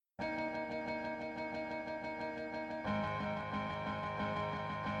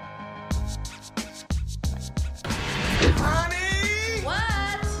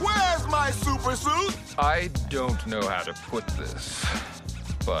pursuit? I don't know how to put this,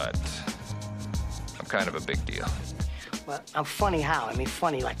 but I'm kind of a big deal. Well, I'm funny how? I mean,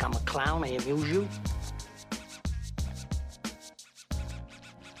 funny like I'm a clown, I amuse you?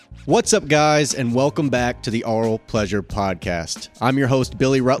 What's up, guys, and welcome back to the Oral Pleasure Podcast. I'm your host,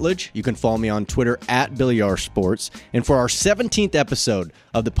 Billy Rutledge. You can follow me on Twitter at BillyRSports. And for our 17th episode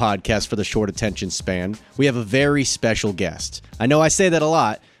of the podcast for the short attention span, we have a very special guest. I know I say that a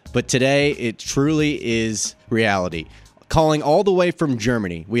lot, but today it truly is reality. Calling all the way from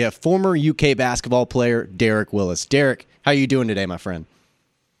Germany, we have former UK basketball player Derek Willis. Derek, how are you doing today, my friend?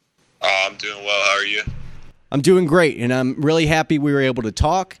 I'm doing well. How are you? I'm doing great, and I'm really happy we were able to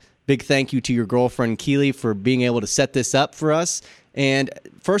talk. Big thank you to your girlfriend, Keely, for being able to set this up for us. And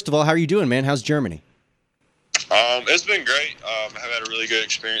first of all, how are you doing, man? How's Germany? It's been great. I've had a really good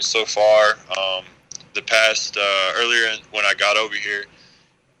experience so far. Earlier when I got over here,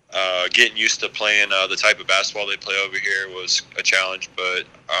 getting used to playing the type of basketball they play over here was a challenge, but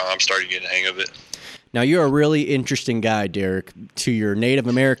I'm starting to get the hang of it. Now, you're a really interesting guy, Derek, to your Native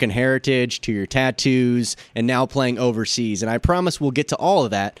American heritage, to your tattoos, and now playing overseas. And I promise we'll get to all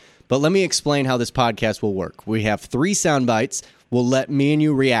of that, but let me explain how this podcast will work. We have 3 sound bites. We'll let me and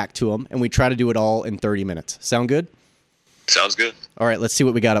you react to them, and we try to do it all in 30 minutes. Sound good? Sounds good. All right, let's see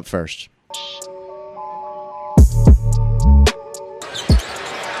what we got up first.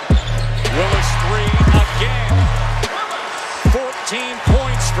 Willis 3 again. 14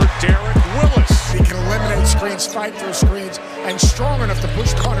 points for Derek Willis. He can eliminate screens, fight through screens, and strong enough to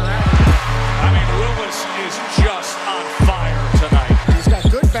push corner out. I mean, Willis is just on fire tonight. He's got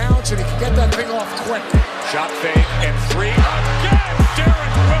good balance, and he can get that thing off quick. Shot fake and 3 again.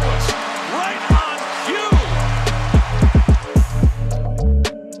 Derek Willis right on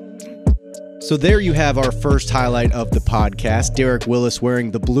cue. So there you have our first highlight of the podcast, Derek Willis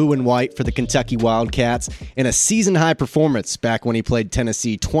wearing the blue and white for the Kentucky Wildcats in a season-high performance back when he played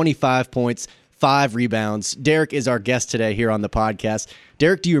Tennessee, 25 points, 5 rebounds. Derek is our guest today here on the podcast.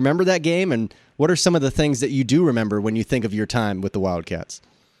 Derek, do you remember that game, and what are some of the things that you do remember when you think of your time with the Wildcats?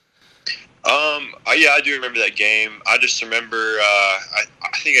 Yeah, I do remember that game. I just remember I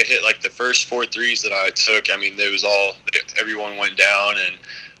think I hit like the first 4 threes that I took. I mean, everyone went down, and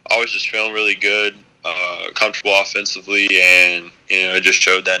I was just feeling really good, comfortable offensively, and it just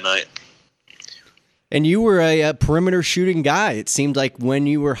showed that night. And you were a perimeter shooting guy. It seemed like when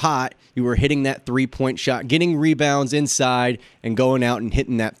you were hot, you were hitting that three-point shot, getting rebounds inside, and going out and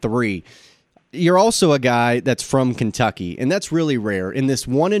hitting that three. You're also a guy that's from Kentucky, and that's really rare. In this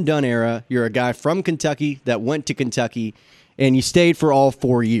one-and-done era, you're a guy from Kentucky that went to Kentucky, and you stayed for all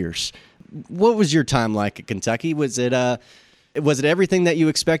 4 years. What was your time like at Kentucky? Was it everything that you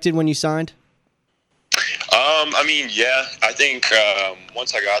expected when you signed? I mean, yeah. I think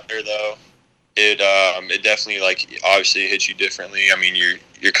once I got there, though, it definitely obviously hits you differently. I mean,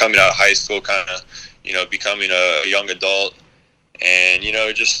 you're coming out of high school, kind of becoming a young adult, and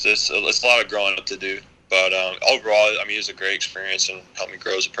it's a lot of growing up to do. But overall, I mean, it was a great experience and helped me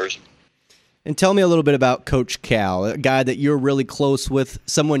grow as a person. And tell me a little bit about Coach Cal, a guy that you're really close with,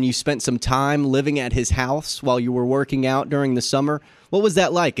 someone you spent some time living at his house while you were working out during the summer. What was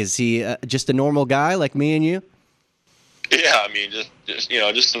that like? Is he just a normal guy like me and you? Yeah, I mean,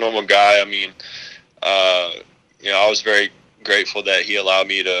 just a normal guy. I mean, I was very grateful that he allowed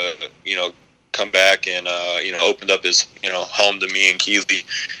me to, come back and, opened up his, home to me and Keely.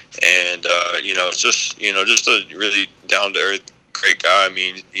 And, it's just a really down-to-earth, great guy. I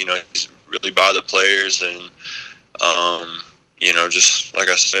mean, he's really by the players, and just like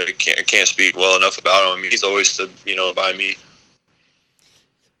I said, I can't speak well enough about him. I mean, he's always stood by me.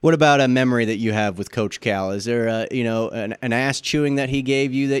 What about a memory that you have with Coach Cal? Is there an ass chewing that he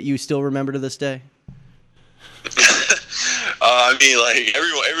gave you that you still remember to this day? I mean,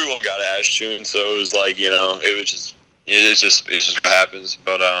 everyone got ass chewing, so it was it's just what happens.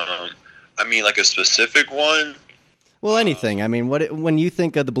 But I mean, like a specific one. Well, anything. I mean, when you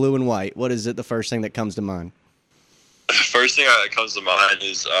think of the blue and white, what is it the first thing that comes to mind? The first thing that comes to mind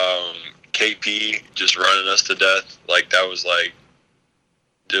is KP just running us to death. That was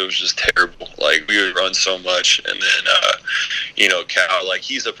it was just terrible. We would run so much, and then Cal,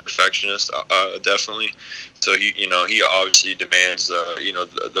 he's a perfectionist, definitely. So he obviously demands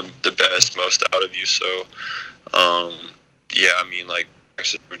the best, most out of you. So yeah, I mean,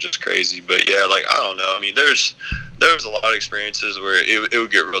 were just crazy. But yeah, I don't know. I mean, there was a lot of experiences where it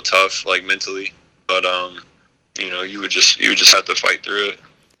would get real tough, mentally. But you would just have to fight through it.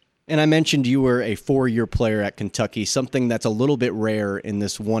 And I mentioned you were a 4-year player at Kentucky, something that's a little bit rare in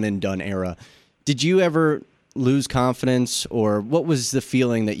this one-and-done era. Did you ever lose confidence, or what was the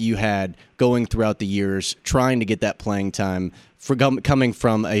feeling that you had going throughout the years trying to get that playing time for coming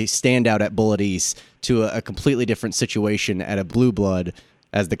from a standout at Bullitt East to a completely different situation at a blue blood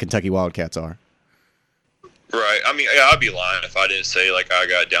as the Kentucky Wildcats are? Right. I mean, yeah, I'd be lying if I didn't say like I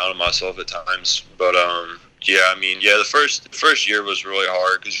got down on myself at times. But yeah, I mean, yeah, the first year was really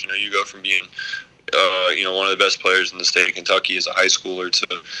hard because you go from being one of the best players in the state of Kentucky as a high schooler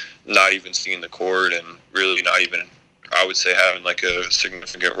to not even seeing the court and really not even, I would say, having like a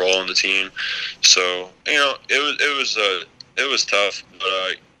significant role in the team. So it was tough,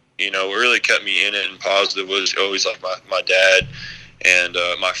 but what really kept me in it and positive was always like my dad and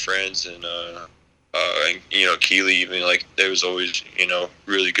my friends and Keely, even like there was always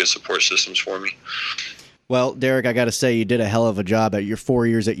really good support systems for me. Well, Derek, I got to say you did a hell of a job at your 4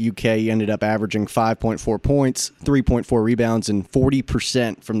 years at UK. You ended up averaging 5.4 points, 3.4 rebounds, and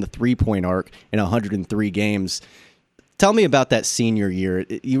 40% from the three-point arc in 103 games. Tell me about that senior year.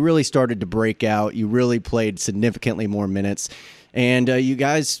 You really started to break out. You really played significantly more minutes, and you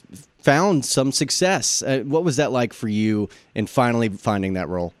guys found some success. What was that like for you in finally finding that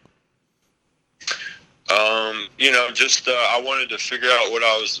role? I wanted to figure out what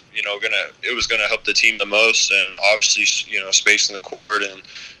I was, it was gonna help the team the most, and obviously, spacing the court and,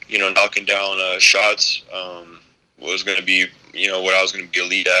 knocking down shots was gonna be, what I was gonna be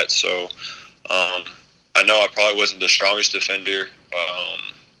elite at. So, I know I probably wasn't the strongest defender,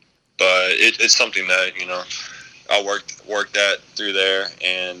 but it's something that I worked at through there,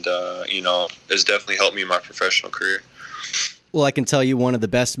 and it's definitely helped me in my professional career. Well, I can tell you one of the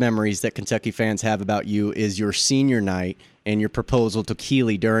best memories that Kentucky fans have about you is your senior night and your proposal to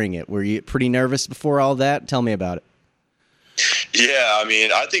Keely during it. Were you pretty nervous before all that? Tell me about it. Yeah, I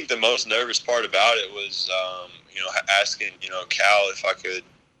mean, I think the most nervous part about it was, asking, Cal if I could,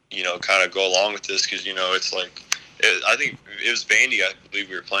 kind of go along with this because, it's like, I think it was Vandy, I believe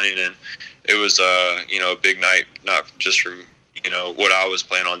we were playing, and it was, a big night, not just for what I was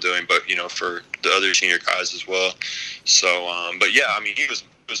planning on doing, but, for the other senior guys as well. So, but yeah, I mean, he was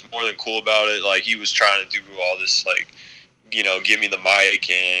more than cool about it. Like, he was trying to do all this, like, give me the mic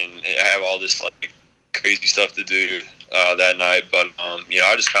and have all this, like, crazy stuff to do that night. But,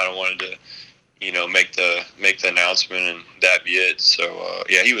 I just kind of wanted to, make the announcement and that be it. So,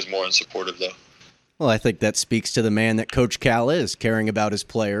 yeah, he was more in supportive, though. Well, I think that speaks to the man that Coach Cal is, caring about his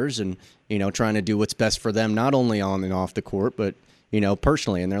players and, trying to do what's best for them, not only on and off the court, but,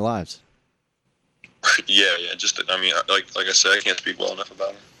 personally in their lives. Yeah. Like I said, I can't speak well enough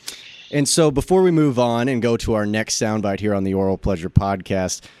about him. And so before we move on and go to our next soundbite here on the Oral Pleasure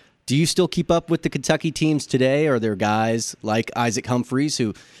podcast, do you still keep up with the Kentucky teams today? Are there guys like Isaac Humphries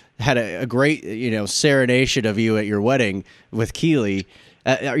who had a great, serenation of you at your wedding with Keely?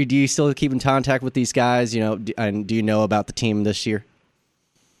 Do you still keep in contact with these guys, and do you know about the team this year?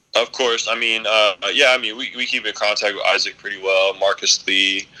 Of course. I mean, we keep in contact with Isaac pretty well. Marcus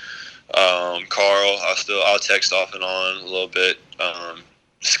Lee, Carl, I'll text off and on a little bit.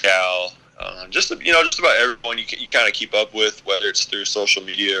 Scal, just about everyone you kind of keep up with, whether it's through social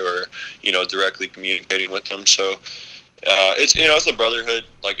media or, directly communicating with them. So, it's a brotherhood,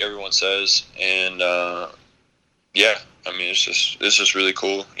 like everyone says. And, yeah, I mean, it's just really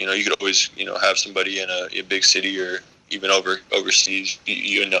cool. You could always, have somebody in a big city or even overseas,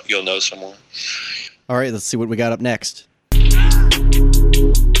 you'll know someone. All right, let's see what we got up next.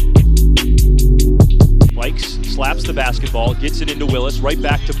 Bikes slaps the basketball, gets it into Willis, right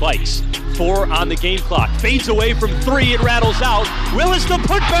back to Bikes. 4 on the game clock. Fades away from 3, it rattles out. Willis, the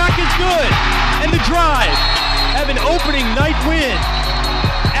putback is good. And the drive. Have an opening night win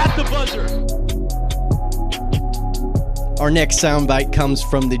at the buzzer. Our next soundbite comes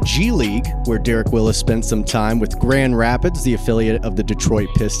from the G League, where Derek Willis spent some time with Grand Rapids, the affiliate of the Detroit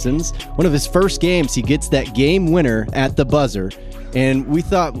Pistons. One of his first games, he gets that game winner at the buzzer. And we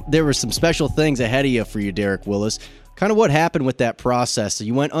thought there were some special things ahead of you for you, Derek Willis. Kind of what happened with that process. So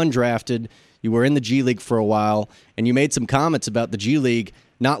you went undrafted, you were in the G League for a while, and you made some comments about the G League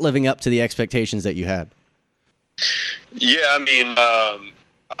not living up to the expectations that you had. Yeah, I mean,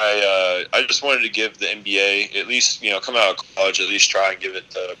 I just wanted to give the NBA, at least, coming out of college, at least try and give it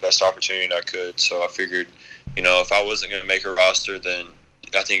the best opportunity I could. So I figured, if I wasn't going to make a roster, then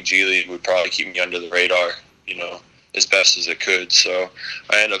I think G League would probably keep me under the radar, as best as it could. So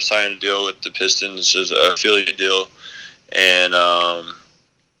I ended up signing a deal with the Pistons as an affiliate deal. And,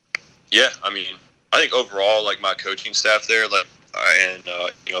 yeah, I mean, I think overall, like, my coaching staff there,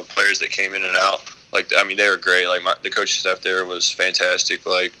 players that came in and out, they were great. Like, the coaching staff there was fantastic.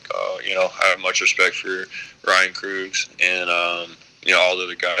 Like, I have much respect for Ryan Krug's and, all the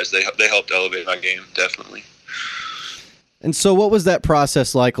other guys. They helped elevate my game, definitely. And so what was that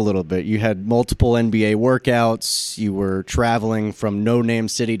process like a little bit? You had multiple NBA workouts. You were traveling from no-name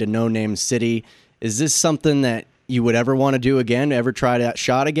city to no-name city. Is this something that you would ever want to do again, ever try that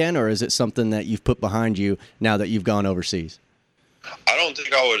shot again, or is it something that you've put behind you now that you've gone overseas? I don't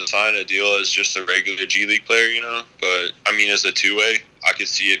think I would sign a deal as just a regular G League player, but I mean, as a two-way, I could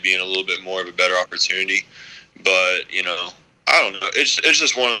see it being a little bit more of a better opportunity. But, I don't know. It's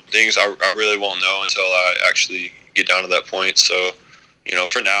just one of the things I really won't know until I actually get down to that point. So,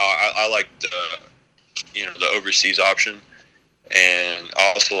 for now, I like the overseas option. And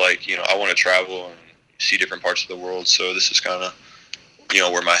I also like, I want to travel and see different parts of the world. So this is kind of,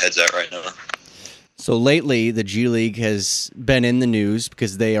 where my head's at right now. So lately, the G League has been in the news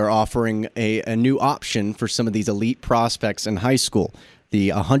because they are offering a new option for some of these elite prospects in high school. The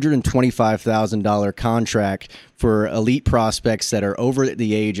 $125,000 contract for elite prospects that are over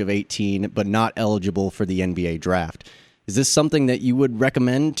the age of 18 but not eligible for the NBA draft. Is this something that you would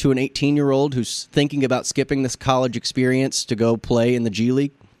recommend to an 18-year-old who's thinking about skipping this college experience to go play in the G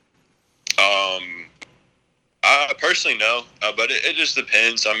League? I personally no, but it just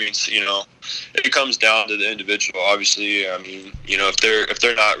depends. I mean, it comes down to the individual. Obviously, I mean, if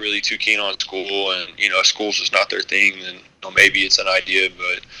they're not really too keen on school and school's just not their thing, then maybe it's an idea.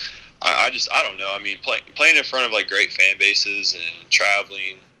 But I don't know. I mean, playing in front of like great fan bases and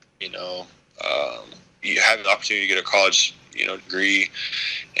traveling, you have an opportunity to get a college degree,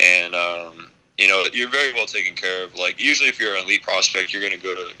 and you're very well taken care of. Like, usually if you're an elite prospect, you're going to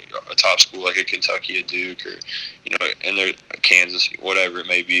go to a top school like a Kentucky, a Duke, or, and they're Kansas, whatever it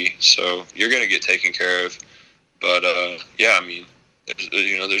may be. So you're going to get taken care of. But, yeah, I mean,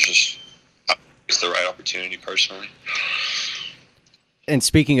 there's just, it's the right opportunity personally. And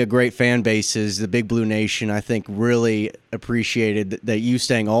speaking of great fan bases, the Big Blue Nation, I think, really appreciated that you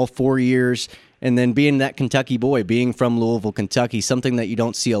staying all 4 years and then being that Kentucky boy, being from Louisville, Kentucky, something that you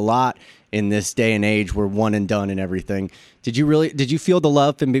don't see a lot in this day and age. We're one and done and everything. Did you feel the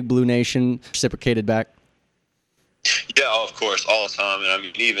love in Big Blue Nation reciprocated back? Yeah, of course, all the time. And I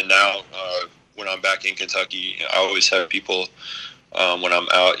mean, even now, when I'm back in Kentucky, I always have people when I'm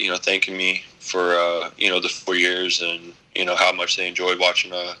out, thanking me for the 4 years and how much they enjoyed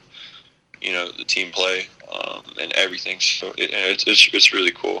watching the team play and everything. So it's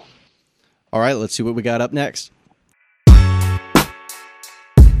really cool. All right, let's see what we got up next.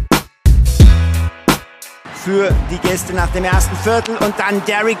 Für die Gäste nach dem ersten Viertel und dann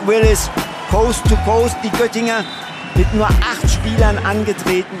Derek Willis, Coast to Coast, die Göttinger mit nur 8 Spielern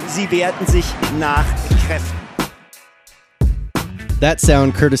angetreten. Sie werten sich nach Kräften. That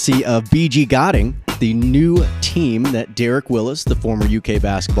sound courtesy of BG Gotting, the new team that Derek Willis, the former UK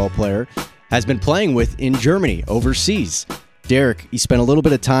basketball player, has been playing with in Germany, overseas. Derek, you spent a little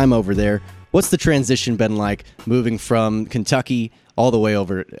bit of time over there. What's the transition been like moving from Kentucky all the way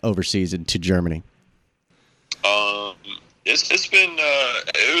overseas into Germany? It's been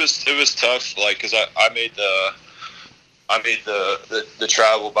it was tough, like, because I made the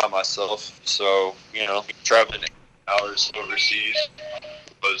travel by myself, so traveling 8 hours overseas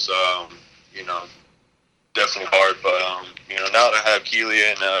was definitely hard, but now that I have Keely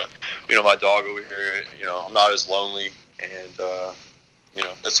and my dog over here, I'm not as lonely, and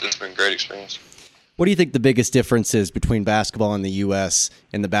it's been a great experience. What do you think the biggest difference is between basketball in the U.S.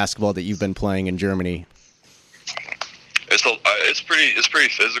 and the basketball that you've been playing in Germany? It's pretty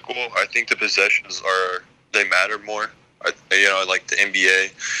physical. I think the possessions they matter more. Like the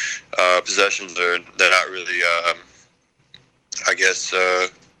NBA possessions they're not really. I guess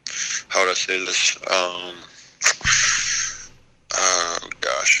how would I say this? I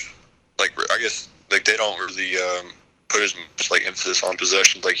guess like they don't really put as much like emphasis on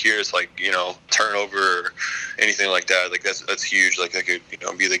possessions. Like here, it's like turnover or anything like that. Like that's huge. Like that could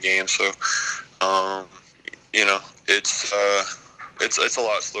be the game. So it's a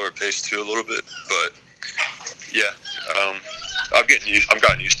lot slower paced too, a little bit. But yeah, I've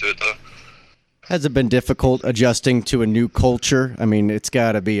gotten used to it though. Has it been difficult adjusting to a new culture? I mean, it's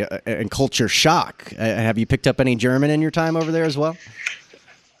got to be a culture shock. Have you picked up any German in your time over there as well?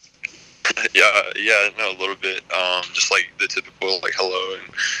 Yeah, no, a little bit. Just like the typical like hello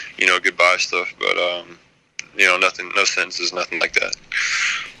and goodbye stuff, but nothing, no sentences, nothing like that.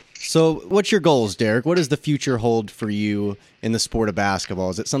 So, what's your goals, Derek? What does the future hold for you in the sport of basketball?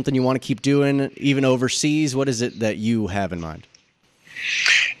 Is it something you want to keep doing even overseas? What is it that you have in mind?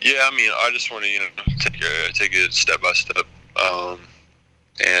 Yeah, I mean, I just want to take it step by step, and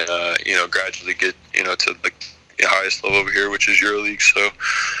gradually get to like the highest level over here, which is EuroLeague. So,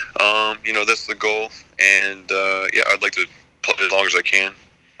 that's the goal, and I'd like to play as long as I can.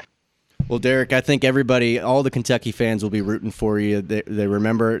 Well, Derek, I think everybody, all the Kentucky fans will be rooting for you. They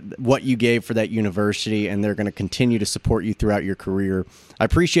remember what you gave for that university, and they're going to continue to support you throughout your career. I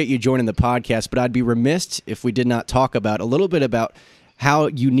appreciate you joining the podcast, but I'd be remiss if we did not talk about a little bit about how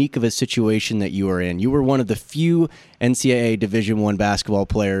unique of a situation that you are in. You were one of the few NCAA Division I basketball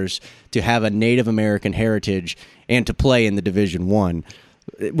players to have a Native American heritage and to play in the Division I.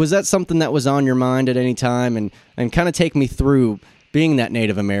 Was that something that was on your mind at any time? And kind of take me through being that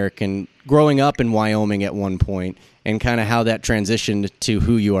Native American, growing up in Wyoming at one point, and kind of how that transitioned to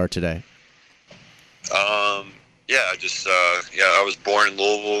who you are today. I was born in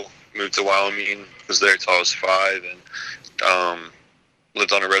Louisville, moved to Wyoming, was there till I was 5, and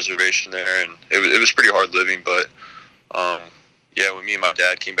lived on a reservation there, and it was pretty hard living, but when me and my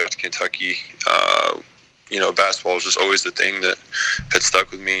dad came back to Kentucky, basketball was just always the thing that had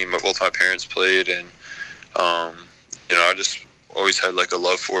stuck with me. Both my parents played, and I just always had like a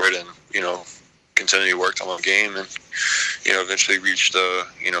love for it, and continually worked on my game, and eventually reached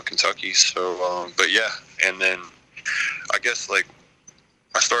Kentucky. So and then I guess like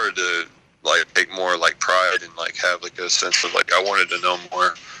I started to like take more like pride and like have like a sense of like I wanted to know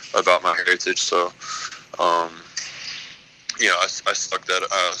more about my heritage. So I stuck that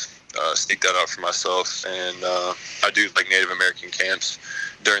sneak that out for myself, and I do like Native American camps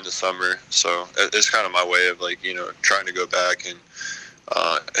during the summer, so it's kind of my way of like trying to go back and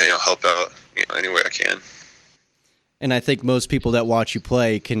help out any way I can. And I think most people that watch you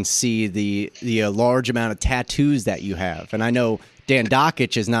play can see the large amount of tattoos that you have. And I know Dan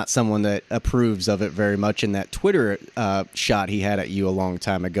Dockich is not someone that approves of it very much in that Twitter shot he had at you a long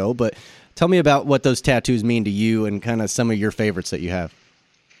time ago. But tell me about what those tattoos mean to you and kind of some of your favorites that you have.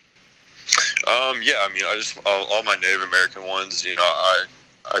 I just all my Native American ones. I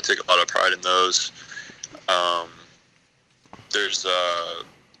take a lot of pride in those. There's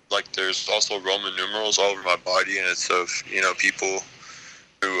also Roman numerals all over my body, and it's of people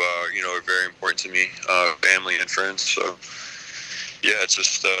who are very important to me, family and friends. So it's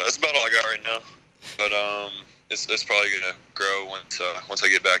just that's about all I got right now. But it's probably gonna grow once I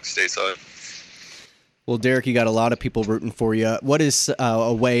get back stateside. Well, Derek, you got a lot of people rooting for you. What is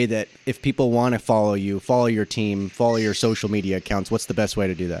a way that if people want to follow you, follow your team, follow your social media accounts, what's the best way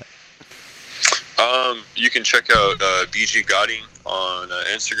to do that? You can check out BG Godding on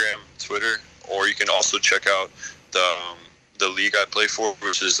Instagram, Twitter, or you can also check out the league I play for,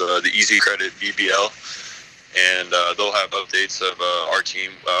 which is the Easy Credit BBL, and they'll have updates of our team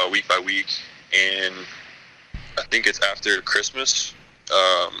week by week. And I think it's after Christmas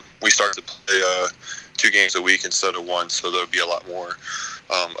we start to play 2 games a week instead of 1, so there'll be a lot more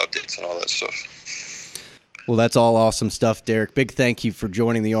updates and all that stuff. Well, that's all awesome stuff, Derek. Big thank you for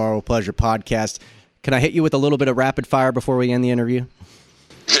joining the RO Pleasure podcast. Can I hit you with a little bit of rapid fire before we end the interview?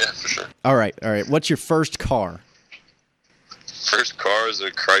 Yeah, for sure. All right. What's your first car? First car is a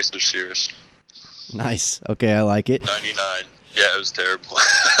Chrysler Cirrus. Nice. Okay, I like it. 99. Yeah, it was terrible.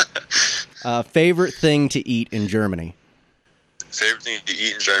 Favorite thing to eat in Germany? Favorite thing to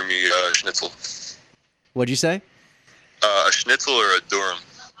eat in Germany, schnitzel. What'd you say? A schnitzel or a durum.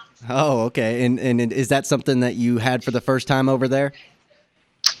 Oh, okay. And is that something that you had for the first time over there?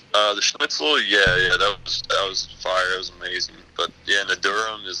 The schnitzel, yeah, that was fire. It was amazing. But yeah, and the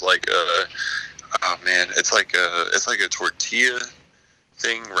durum is like it's like a tortilla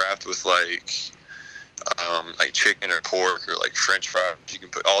thing wrapped with like chicken or pork or like French fries. You can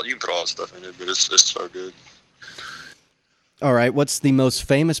put all that stuff in it, but it's so good. All right, what's the most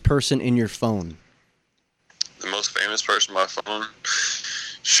famous person in your phone? The most famous person in my phone,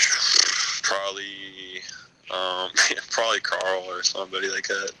 probably Carl or somebody like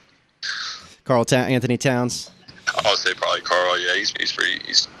that. Anthony Towns. I would say probably Carl. Yeah, he's pretty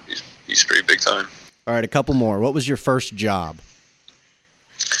big time. All right, a couple more. What was your first job?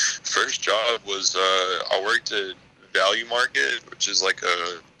 First job was I worked at Value Market, which is like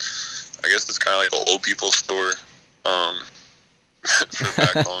I guess it's kind of like an old people's store for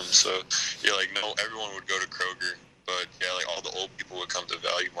back home. So yeah, everyone would go to Kroger, but yeah, like all the old people would come to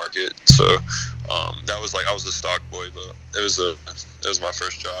Value Market. So that was like I was a stock boy, but it was my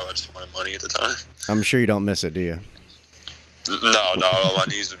first job. I just wanted money at the time. I'm sure you don't miss it, do you? No, my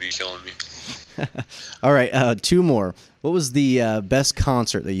knees would be killing me. All right, 2 more. What was the best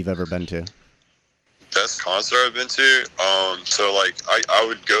concert that you've ever been to? Best concert I've been to? So like I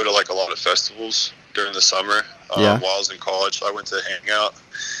would go to like a lot of festivals during the summer while I was in college. So I went to Hangout,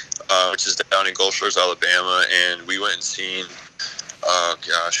 which is down in Gulf Shores, Alabama, and we went and seen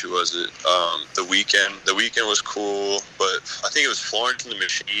who was it? The Weeknd. The Weeknd was cool, but I think it was Florence and the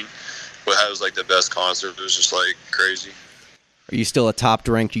Machine, but that was like the best concert. It was just like crazy. Are you still a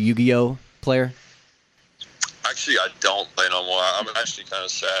top-ranked Yu-Gi-Oh player? Actually, I don't play no more. I'm actually kind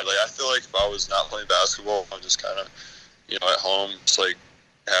of sad. Like, I feel like if I was not playing basketball, I'm just kind of, at home, just like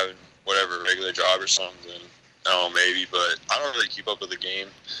having whatever regular job or something. I don't know, maybe, but I don't really keep up with the game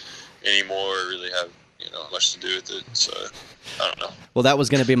anymore or really have, much to do with it. So, I don't know. Well, that was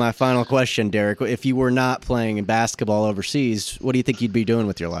going to be my final question, Derek. If you were not playing in basketball overseas, what do you think you'd be doing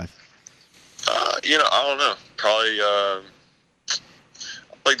with your life? I don't know. Probably, I'd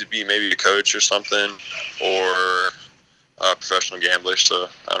like to be maybe a coach or something, or a professional gambler. So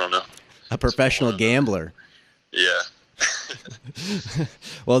I don't know. A professional gambler. Yeah.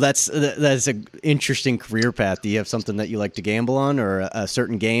 Well, that's an interesting career path. Do you have something that you like to gamble on, or a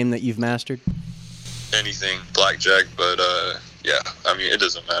certain game that you've mastered? Anything, blackjack, but yeah. I mean, it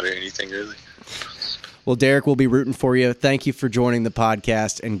doesn't matter. Anything really. Well, Derek, we'll be rooting for you. Thank you for joining the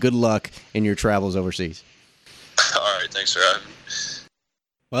podcast, and good luck in your travels overseas. All right. Thanks for having me.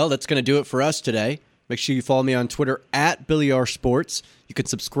 Well, that's going to do it for us today. Make sure you follow me on Twitter at Billy R Sports. You can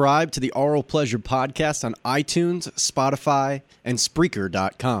subscribe to the Oral Pleasure Podcast on iTunes, Spotify, and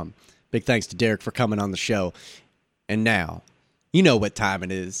Spreaker.com. Big thanks to Derek for coming on the show. And now, you know what time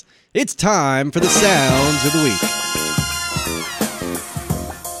it is. It's time for the Sounds of the Week.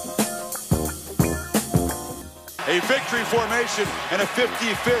 A victory formation and a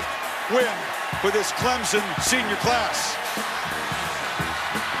 55th win for this Clemson senior class.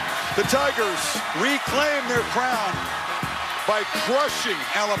 The Tigers reclaim their crown by crushing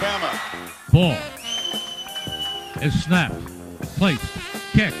Alabama. Ball is snapped, placed,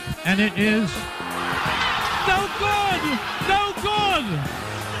 kicked, and it is no good! No good!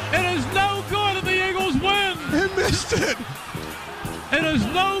 It is no good, and the Eagles win! He missed it! It is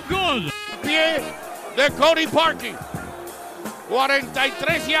no good! Pie de Cody Parkey.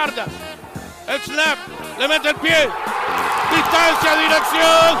 43 yardas. El snap. Le mete el pie. Distancia,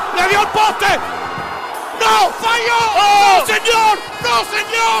 dirección. Le dio el poste. ¡No! ¡Falló! ¡Oh! ¡No, señor! ¡No,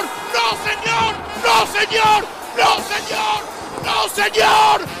 señor! ¡No, señor! ¡No, señor! ¡No, señor! ¡No,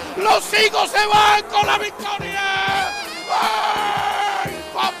 señor! ¡Los Eagles se van con la victoria! ¡Ay,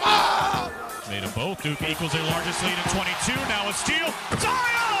 papá! Made them both. Duke equals their largest lead at 22. Now a steal.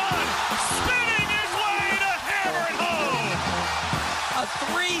 Zion! Spinning his way to hammer it home! A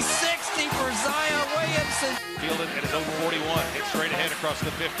 360 for Zion Williamson. Fielded at his own 41. Hit straight ahead across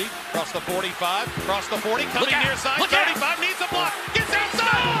the 50, across the 45, across the 40. Coming near side. 35 needs a block. Gets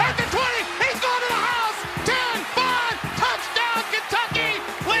outside. At the 20. He's going to the house. 10, 5. Touchdown, Kentucky.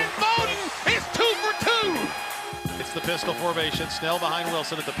 Lynn Bowden is 2 for 2. It's the pistol formation. Snell behind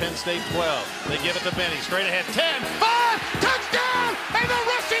Wilson at the Penn State 12. They give it to Benny. Straight ahead. 10, 5. Touchdown. And the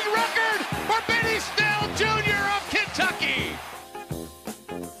rushing record for Benny Snell Jr. of Kentucky.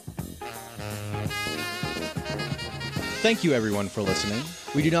 Thank you, everyone, for listening.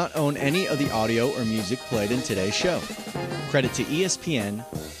 We do not own any of the audio or music played in today's show. Credit to ESPN,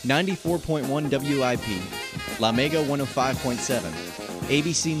 94.1 WIP, La Mega 105.7,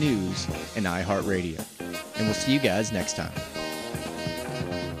 ABC News, and iHeartRadio. And we'll see you guys next time.